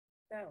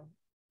So,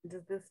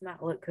 does this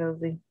not look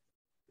cozy?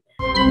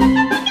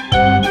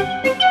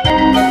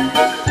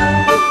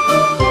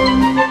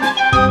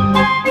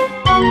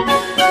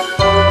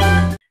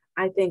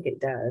 I think it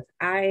does.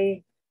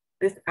 I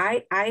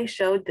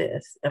showed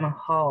this in a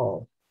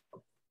haul a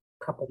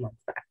couple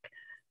months back,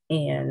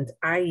 and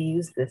I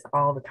use this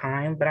all the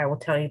time. But I will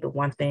tell you the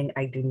one thing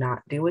I do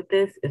not do with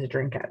this is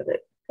drink out of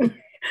it.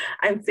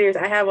 I'm serious.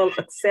 I have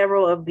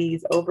several of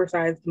these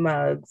oversized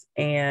mugs,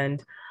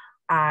 and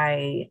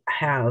I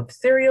have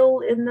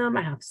cereal in them.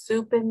 I have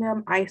soup in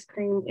them, ice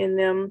cream in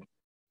them.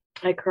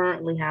 I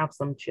currently have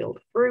some chilled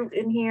fruit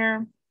in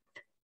here.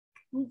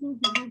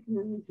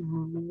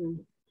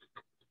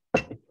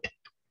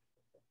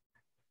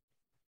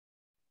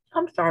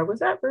 I'm sorry,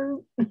 was that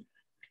rude?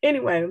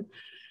 Anyway,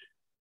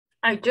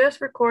 I just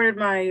recorded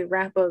my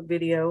wrap up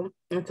video.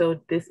 And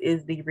so this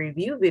is the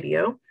review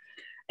video.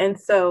 And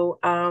so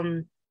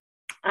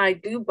I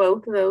do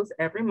both of those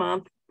every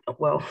month.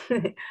 Well,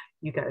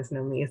 you guys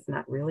know me, it's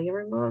not really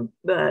every month,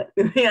 but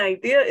the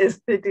idea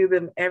is to do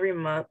them every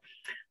month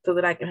so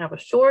that I can have a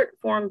short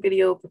form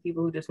video for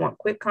people who just want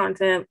quick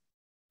content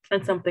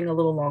and something a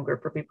little longer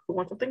for people who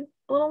want something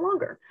a little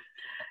longer.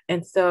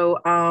 And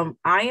so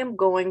I am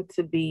going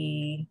to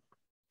be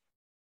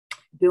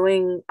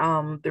doing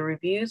the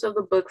reviews of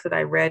the books that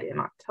I read in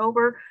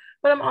October,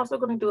 but I'm also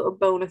going to do a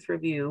bonus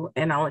review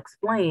and I'll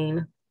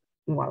explain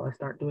while I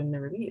start doing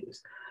the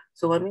reviews.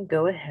 So let me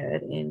go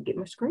ahead and get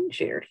my screen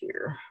shared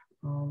here.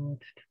 La,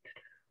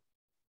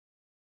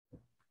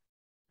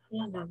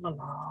 la, la,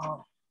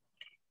 la.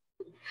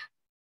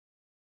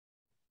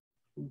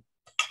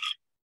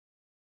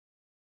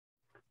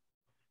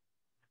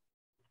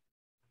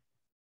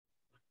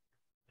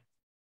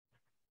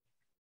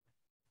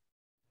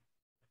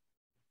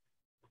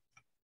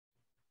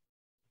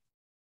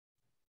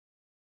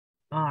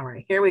 All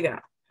right, here we go.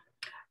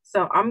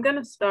 So I'm going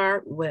to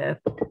start with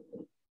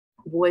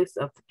Voice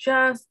of the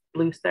Just,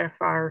 Blue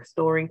Sapphire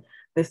Story.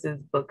 This is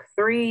book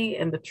 3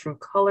 in the True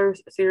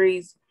Colors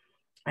series.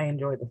 I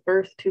enjoyed the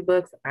first 2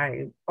 books.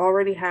 I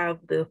already have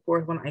the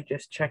 4th one. I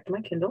just checked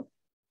my Kindle.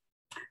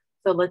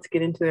 So let's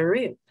get into the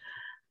review.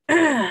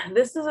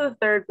 This is the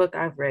 3rd book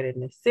I've read in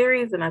this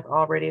series, and I've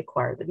already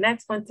acquired the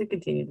next one to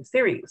continue the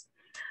series.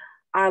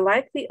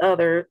 Like the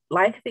others,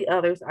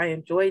 I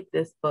enjoyed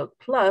this book.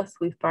 Plus,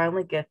 we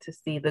finally get to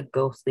see the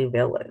ghostly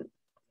villain.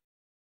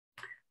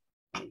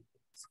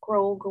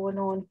 Scroll going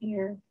on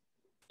here.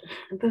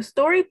 The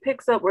story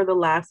picks up where the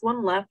last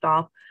one left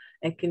off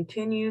and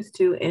continues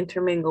to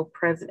intermingle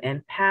present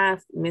and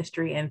past,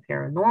 mystery and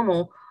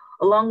paranormal,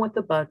 along with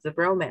the buds of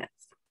romance.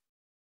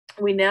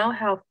 We now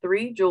have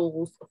 3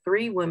 jewels,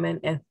 3 women,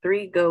 and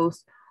 3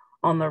 ghosts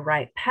on the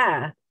right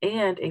path,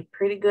 and a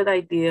pretty good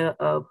idea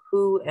of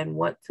who and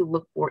what to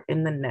look for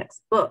in the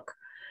next book.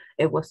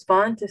 It was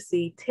fun to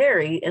see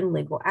Terry in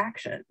legal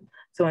action.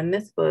 So in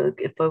this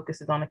book, it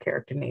focuses on a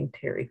character named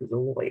Terry, who's a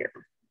lawyer.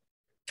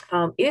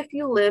 If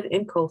you live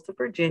in coastal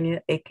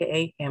Virginia,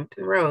 aka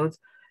Hampton Roads,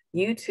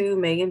 you too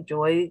may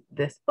enjoy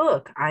this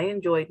book. I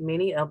enjoyed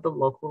many of the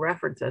local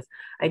references.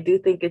 I do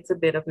think it's a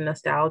bit of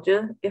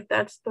nostalgia, if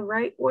that's the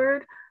right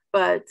word,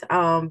 but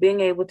being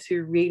able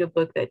to read a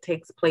book that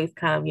takes place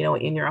kind of,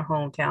 in your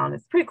hometown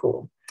is pretty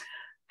cool.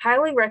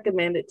 Highly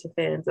recommended to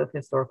fans of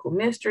historical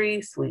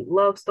mystery, sweet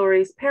love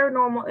stories,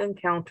 paranormal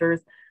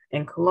encounters,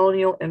 and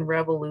colonial and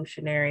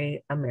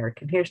revolutionary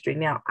American history.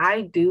 Now,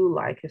 I do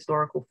like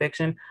historical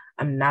fiction.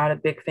 I'm not a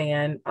big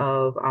fan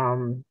of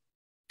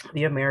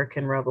the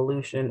American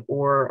Revolution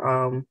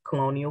or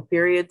colonial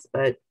periods,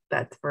 but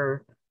that's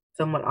for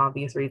somewhat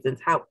obvious reasons.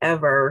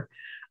 However,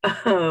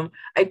 I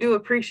do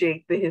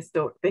appreciate the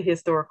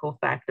historical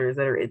factors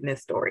that are in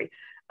this story.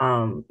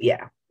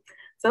 Yeah.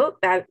 So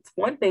that's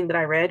one thing that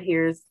I read.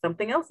 Here's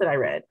something else that I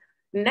read.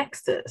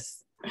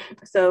 Nexus.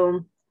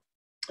 So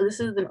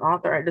this is an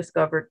author I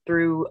discovered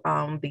through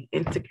the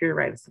Insecure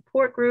Writer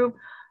Support Group.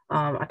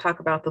 I talk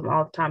about them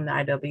all the time, the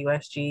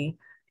IWSG,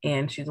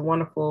 and she's a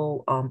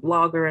wonderful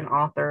blogger and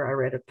author. I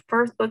read the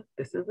first book.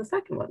 This is the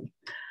second one.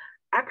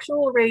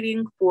 Actual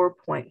rating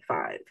 4.5.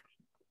 Let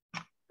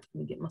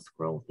me get my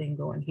scroll thing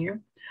going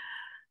here.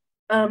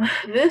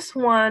 This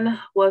one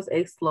was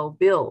a slow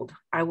build.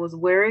 I was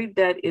worried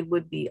that it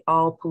would be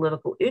all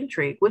political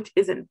intrigue, which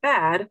isn't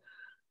bad,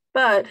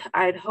 but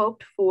I'd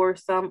hoped for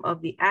some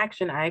of the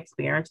action I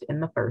experienced in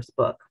the first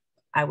book.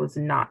 I was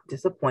not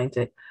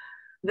disappointed.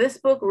 This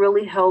book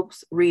really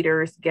helps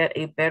readers get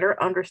a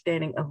better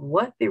understanding of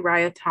what the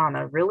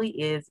Rayatana really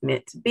is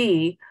meant to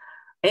be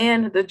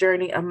and the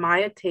journey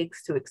Amaya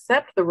takes to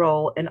accept the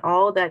role and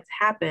all that's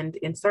happened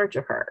in search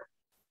of her.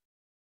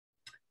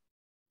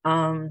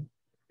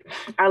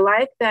 I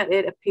like that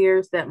it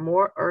appears that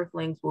more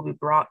Earthlings will be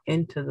brought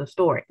into the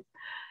story.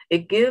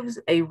 It gives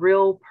a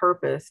real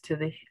purpose to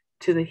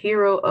the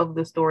hero of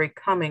the story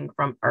coming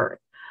from Earth.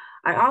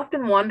 I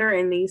often wonder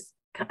in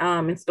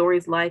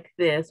stories like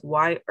this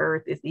why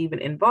Earth is even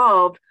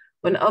involved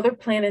when other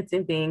planets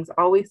and beings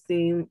always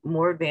seem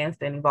more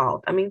advanced and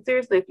evolved. I mean,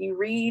 seriously, if you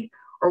read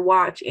or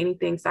watch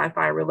anything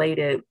sci-fi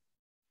related,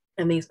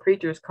 and these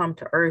creatures come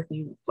to Earth,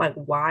 you like,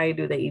 why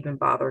do they even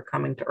bother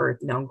coming to Earth?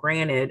 Now,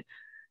 granted,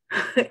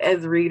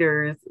 as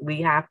readers,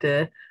 we have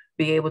to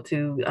be able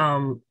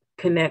to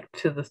connect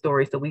to the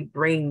story. So we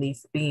bring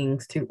these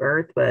beings to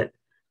Earth. But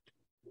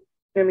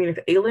I mean, if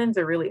aliens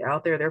are really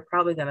out there, they're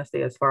probably going to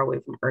stay as far away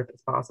from Earth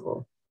as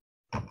possible.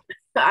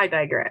 I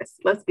digress.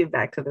 Let's get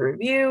back to the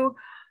review.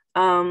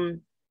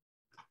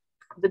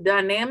 The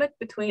dynamic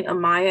between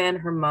Amaya and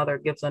her mother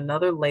gives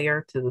another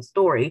layer to the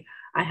story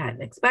I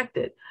hadn't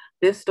expected.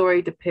 This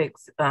story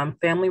depicts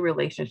family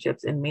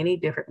relationships in many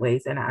different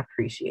ways, and I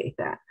appreciate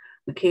that.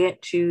 We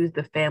can't choose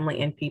the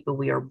family and people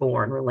we are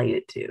born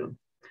related to.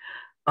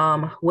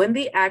 When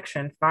the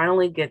action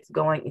finally gets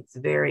going, it's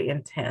very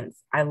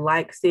intense. I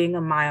like seeing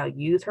Amaya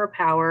use her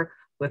power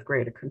with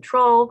greater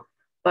control,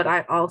 but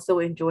I also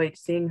enjoyed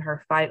seeing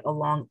her fight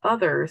along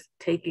others,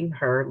 taking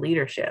her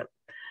leadership.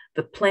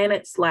 The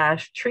planet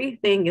slash tree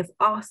thing is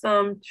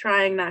awesome.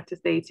 Trying not to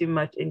say too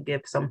much and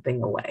give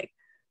something away.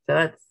 So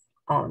that's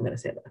all I'm going to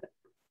say about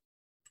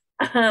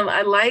it.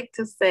 I like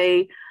to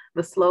say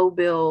the slow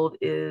build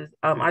is,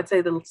 I'd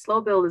say the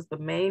slow build is the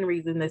main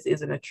reason this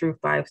isn't a true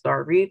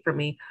 5-star read for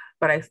me,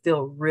 but I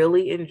still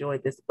really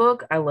enjoyed this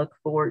book. I look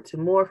forward to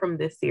more from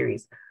this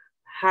series.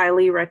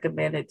 Highly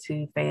recommended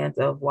to fans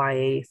of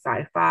YA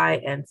sci-fi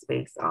and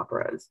space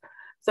operas.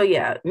 So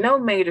yeah, no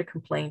major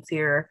complaints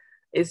here.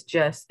 It's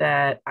just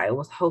that I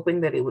was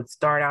hoping that it would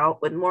start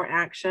out with more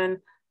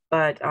action,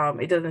 but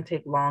it doesn't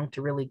take long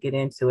to really get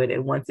into it.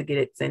 And once it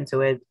gets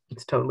into it,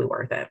 it's totally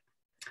worth it.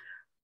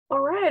 All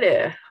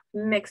righty,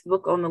 next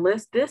book on the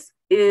list. This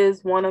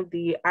is one of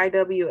the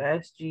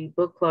IWSG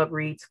book club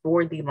reads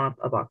for the month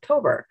of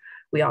October.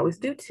 We always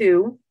do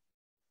two.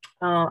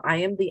 I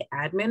am the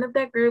admin of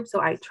that group,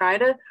 so I try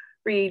to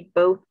read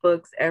both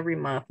books every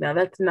month. Now,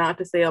 that's not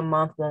to say a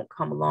month won't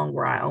come along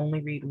where I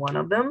only read one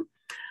of them.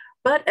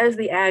 But as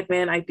the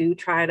admin, I do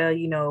try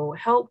to,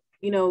 help,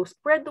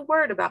 spread the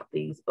word about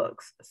these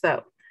books.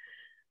 So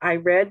I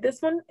read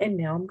this one and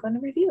now I'm going to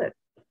review it.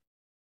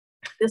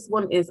 This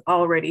one is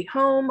Already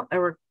Home,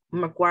 a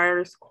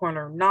McGuire's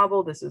Corner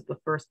novel. This is the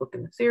first book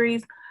in the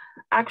series.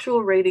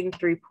 Actual rating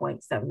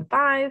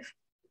 3.75.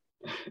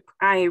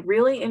 I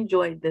really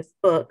enjoyed this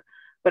book,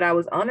 but I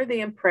was under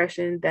the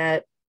impression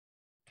that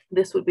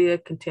this would be a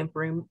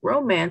contemporary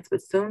romance,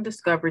 but soon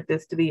discovered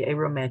this to be a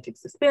romantic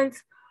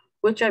suspense,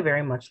 which I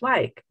very much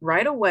like.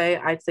 Right away,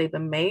 I'd say the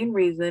main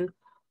reason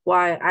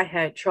why I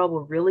had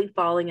trouble really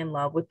falling in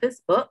love with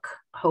this book,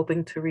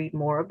 hoping to read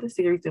more of the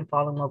series and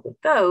fall in love with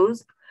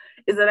those,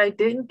 is that I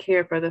didn't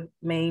care for the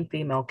main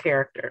female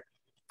character.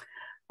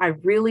 I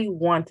really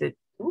wanted,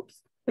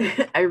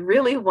 I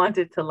really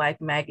wanted to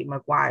like Maggie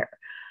McGuire.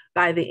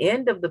 By the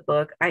end of the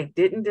book, I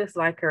didn't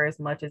dislike her as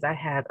much as I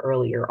had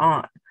earlier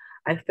on.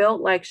 I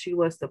felt like she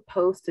was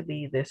supposed to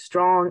be this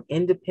strong,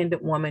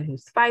 independent woman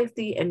who's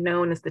feisty and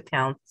known as the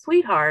town's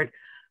sweetheart,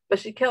 but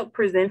she kept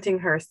presenting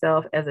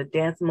herself as a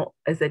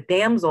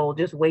damsel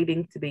just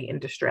waiting to be in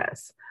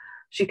distress.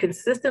 She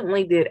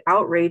consistently did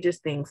outrageous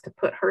things to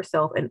put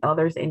herself and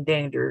others in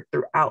danger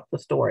throughout the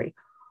story.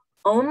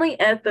 Only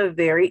at the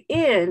very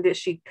end did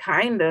she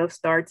kind of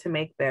start to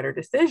make better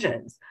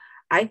decisions.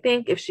 I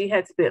think if she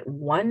had spent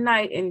one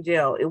night in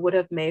jail, it would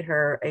have made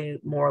her a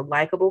more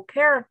likable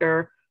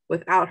character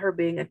without her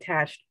being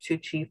attached to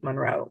Chief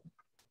Monroe.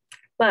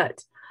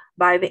 But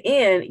by the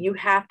end, you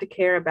have to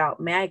care about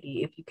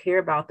Maggie if you care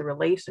about the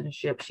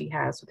relationship she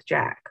has with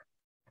Jack.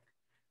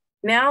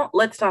 Now,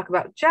 let's talk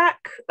about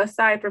Jack.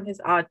 Aside from his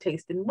odd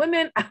taste in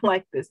women, I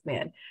like this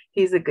man.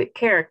 He's a good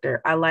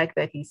character. I like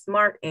that he's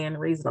smart and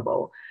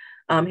reasonable.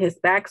 His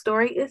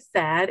backstory is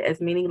sad,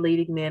 as many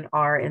leading men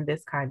are in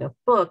this kind of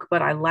book,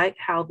 but I like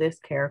how this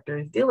character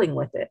is dealing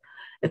with it.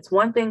 It's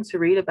one thing to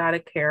read about a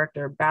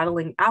character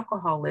battling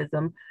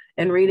alcoholism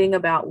and reading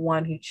about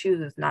one who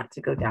chooses not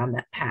to go down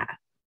that path.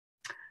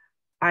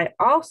 I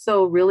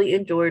also really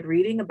enjoyed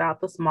reading about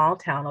the small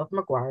town of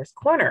McGuire's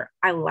Corner.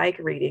 I like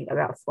reading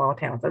about small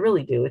towns. I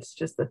really do. It's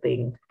just a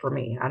thing for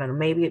me. I don't know.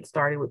 Maybe it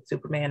started with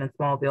Superman and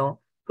Smallville.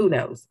 Who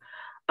knows?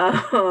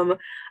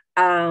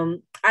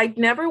 I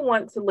never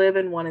want to live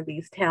in one of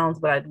these towns,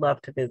 but I'd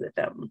love to visit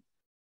them.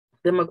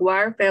 The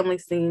McGuire family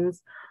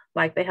seems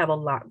like they have a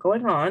lot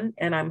going on,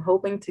 and I'm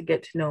hoping to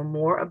get to know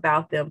more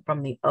about them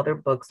from the other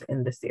books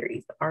in the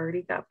series. I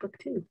already got book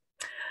 2.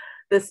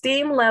 The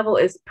steam level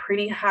is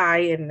pretty high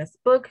in this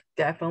book.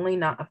 Definitely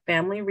not a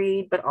family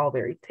read, but all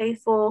very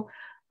tasteful.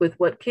 With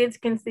what kids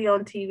can see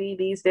on TV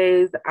these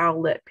days,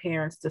 I'll let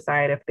parents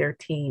decide if their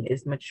teen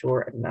is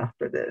mature enough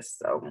for this.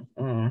 So,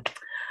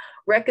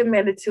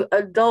 recommended to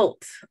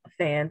adult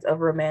fans of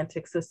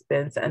romantic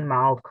suspense and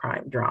mild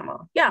crime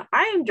drama. Yeah,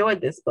 I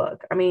enjoyed this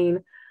book. I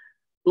mean,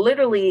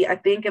 literally, I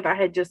think if I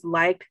had just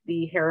liked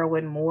the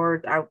heroine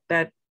more,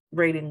 that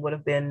rating would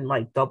have been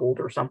like doubled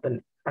or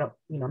something. I'm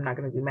not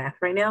going to do math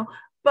right now,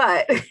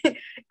 but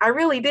I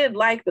really did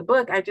like the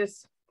book. I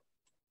just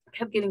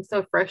kept getting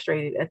so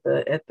frustrated at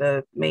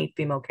the main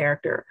female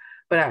character,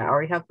 but I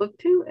already have book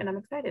 2 and I'm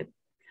excited.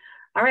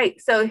 All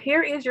right, so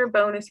here is your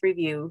bonus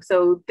review.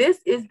 So this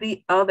is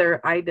the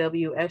other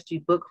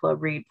IWSG book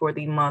club read for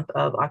the month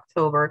of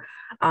October.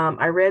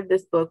 I read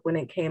this book when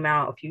it came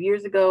out a few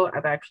years ago.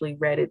 I've actually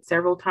read it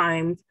several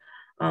times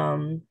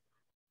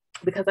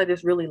because I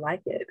just really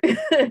like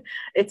it.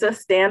 It's a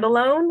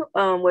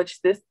standalone,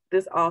 which this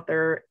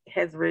author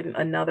has written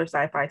another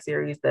sci-fi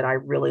series that I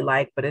really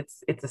like, but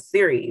it's a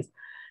series.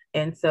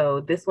 And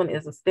so this one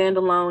is a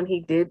standalone. He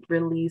did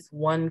release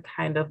one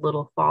kind of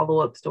little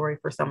follow-up story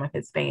for some of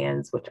his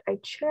fans, which I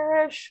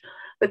cherish,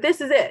 but this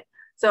is it.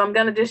 So I'm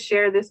going to just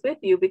share this with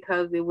you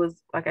because it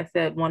was, like I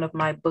said, one of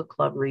my book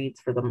club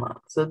reads for the month.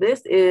 So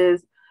this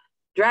is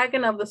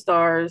Dragon of the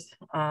Stars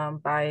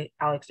by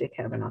Alex J.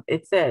 Kavanaugh.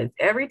 It says,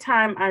 every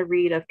time I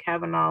read of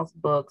Kavanaugh's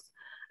books,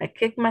 I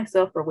kick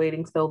myself for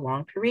waiting so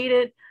long to read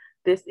it.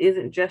 This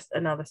isn't just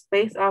another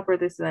space opera.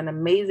 This is an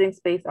amazing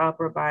space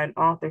opera by an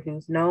author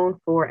who's known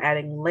for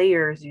adding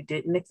layers you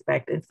didn't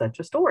expect in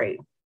such a story.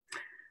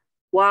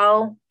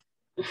 While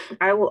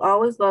I will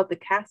always love the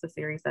Casa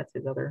series, that's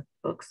his other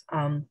books,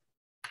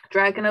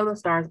 Dragon of the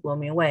Stars blew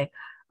me away.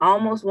 I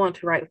almost want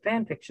to write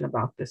fan fiction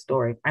about this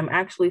story. I'm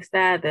actually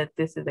sad that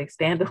this is a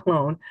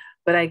standalone,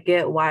 but I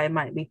get why it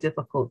might be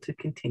difficult to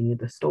continue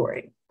the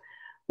story.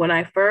 When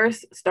I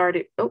first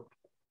started, oh,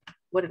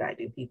 what did I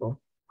do, people?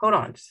 Hold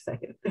on just a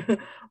second.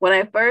 When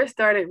I first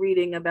started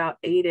reading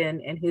about Aiden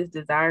and his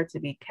desire to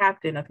be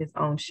captain of his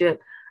own ship,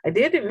 I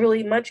didn't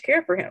really much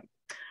care for him.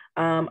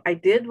 I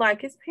did like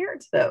his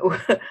parents, though.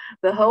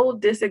 The whole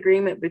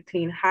disagreement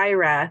between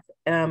Hyrath,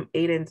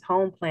 Aiden's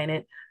home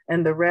planet,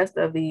 and the rest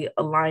of the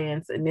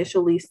alliance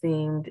initially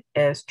seemed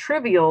as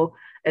trivial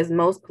as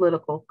most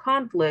political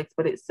conflicts,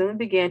 but it soon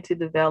began to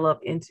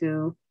develop in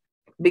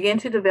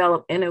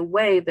a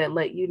way that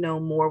let you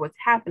know more what's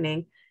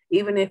happening,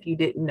 even if you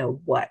didn't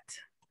know what.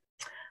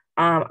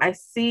 I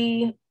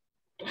see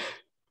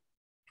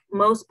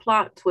most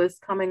plot twists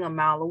coming a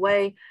mile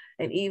away,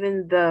 and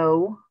even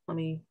though, let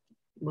me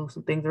move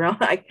some things around,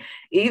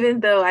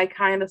 even though I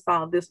kind of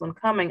saw this one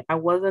coming, I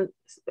wasn't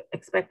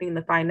expecting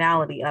the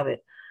finality of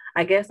it.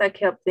 I guess I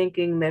kept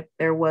thinking that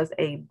there was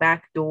a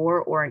back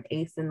door or an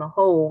ace in the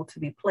hole to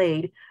be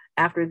played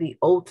after the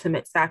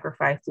ultimate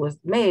sacrifice was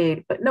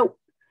made, but nope.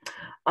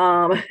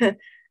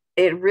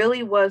 It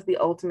really was the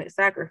ultimate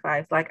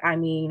sacrifice. I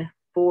mean,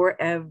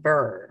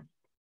 forever.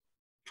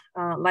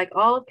 Like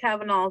all of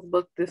Kavanaugh's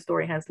book, this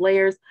story has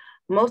layers.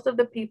 Most of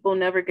the people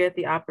never get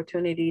the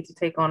opportunity to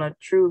take on a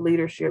true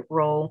leadership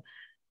role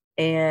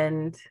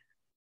and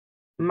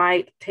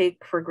might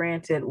take for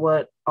granted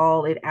what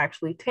all it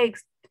actually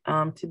takes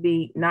to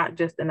be not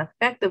just an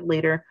effective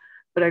leader,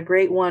 but a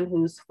great one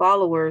whose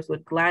followers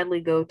would gladly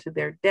go to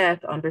their death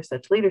under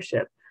such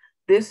leadership.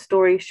 This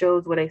story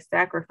shows what a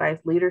sacrifice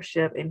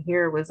leadership and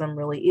heroism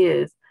really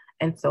is,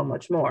 and so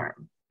much more.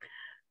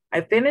 I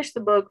finished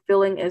the book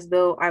feeling as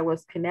though I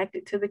was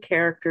connected to the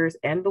characters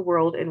and the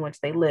world in which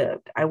they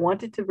lived. I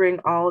wanted to bring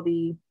all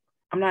the,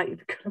 I'm not even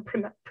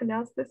going to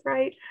pronounce this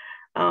right,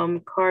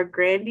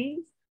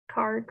 Cargrandies,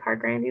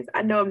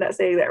 I know I'm not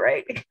saying that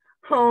right,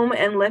 home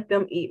and let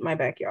them eat my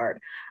backyard.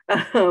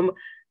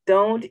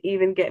 Don't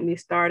even get me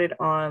started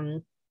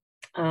on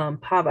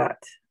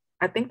Pavat.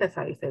 I think that's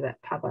how you say that,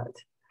 Pavat.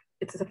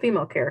 It's a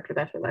female character,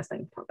 that's her last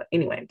name, Pavat.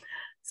 Anyway,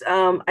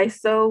 I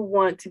so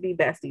want to be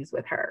besties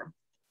with her.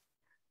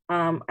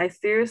 I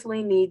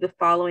seriously need the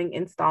following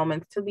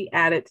installments to be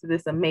added to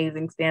this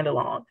amazing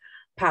standalone.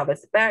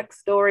 Pavat's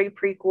backstory,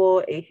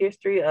 prequel, a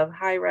history of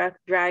Hyrath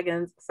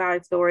dragons,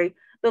 side story,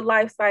 the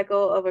life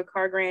cycle of a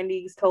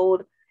Cargrandes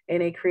told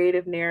in a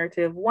creative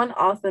narrative, one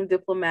awesome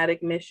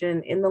diplomatic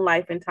mission in the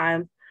life and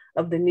times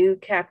of the new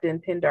Captain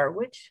Pindar,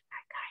 which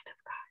I kind of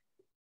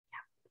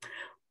got. Yeah.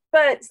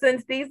 But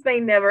since these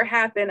may never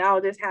happen, I'll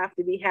just have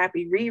to be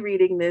happy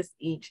rereading this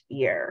each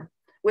year,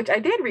 which I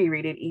did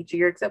reread it each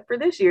year, except for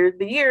this year,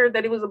 the year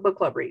that it was a book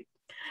club read.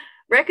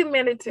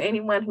 Recommended to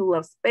anyone who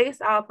loves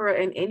space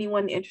opera and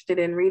anyone interested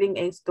in reading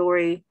a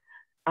story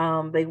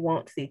they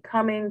won't see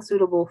coming,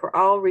 suitable for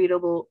all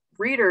readable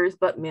readers,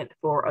 but meant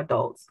for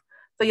adults.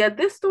 So yeah,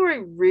 this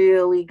story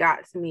really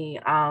got to me.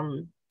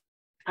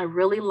 I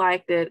really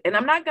liked it. And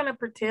I'm not going to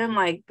pretend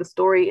like the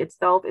story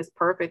itself is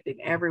perfect in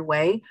every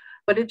way,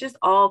 but it just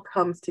all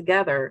comes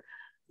together.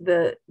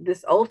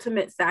 This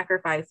ultimate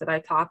sacrifice that I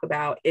talk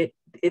about,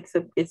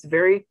 it's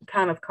very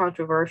kind of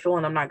controversial,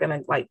 and I'm not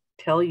going to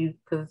tell you,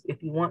 because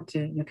if you want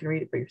to, you can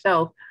read it for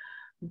yourself.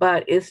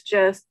 But it's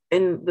just,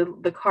 in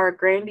the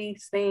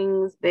Cargrandes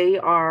things, they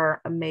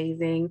are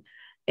amazing,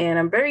 and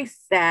I'm very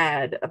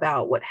sad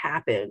about what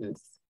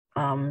happens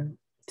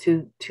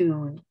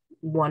to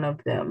one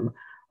of them,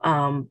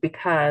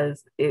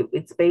 because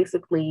it's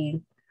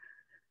basically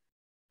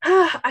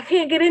I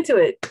can't get into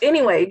it.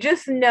 Anyway,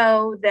 just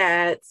know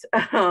that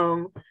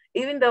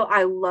even though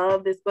I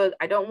love this book,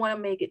 I don't want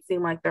to make it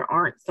seem like there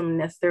aren't some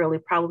necessarily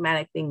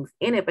problematic things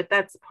in it, but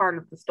that's part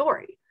of the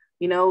story.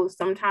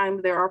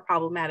 Sometimes there are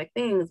problematic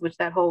things, which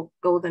that whole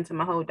goes into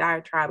my whole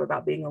diatribe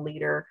about being a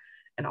leader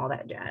and all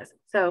that jazz.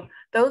 So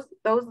those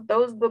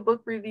the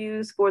book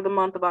reviews for the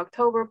month of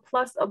October,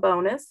 plus a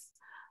bonus.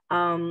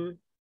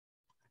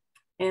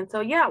 And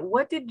so, yeah,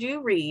 what did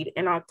you read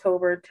in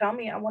October? Tell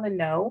me, I want to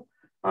know.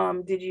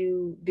 Did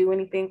you do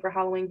anything for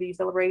Halloween? Do you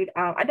celebrate?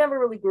 I never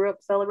really grew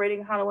up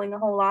celebrating Halloween a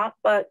whole lot,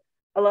 but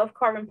I love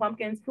carving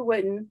pumpkins. Who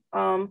wouldn't?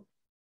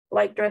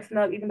 Like dressing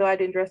up, even though I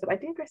didn't dress up. I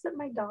did dress up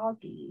my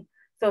doggy.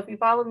 So if you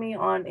follow me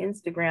on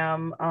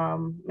Instagram,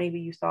 maybe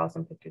you saw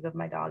some pictures of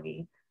my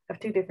doggy. I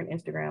have two different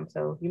Instagrams,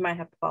 so you might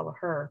have to follow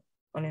her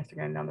on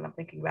Instagram now that I'm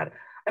thinking about it.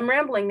 I'm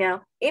rambling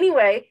now.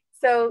 Anyway,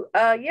 so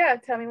yeah,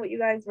 tell me what you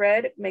guys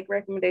read. Make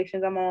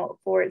recommendations. I'm all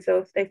for it.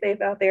 So stay safe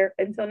out there.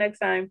 Until next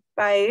time.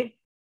 Bye.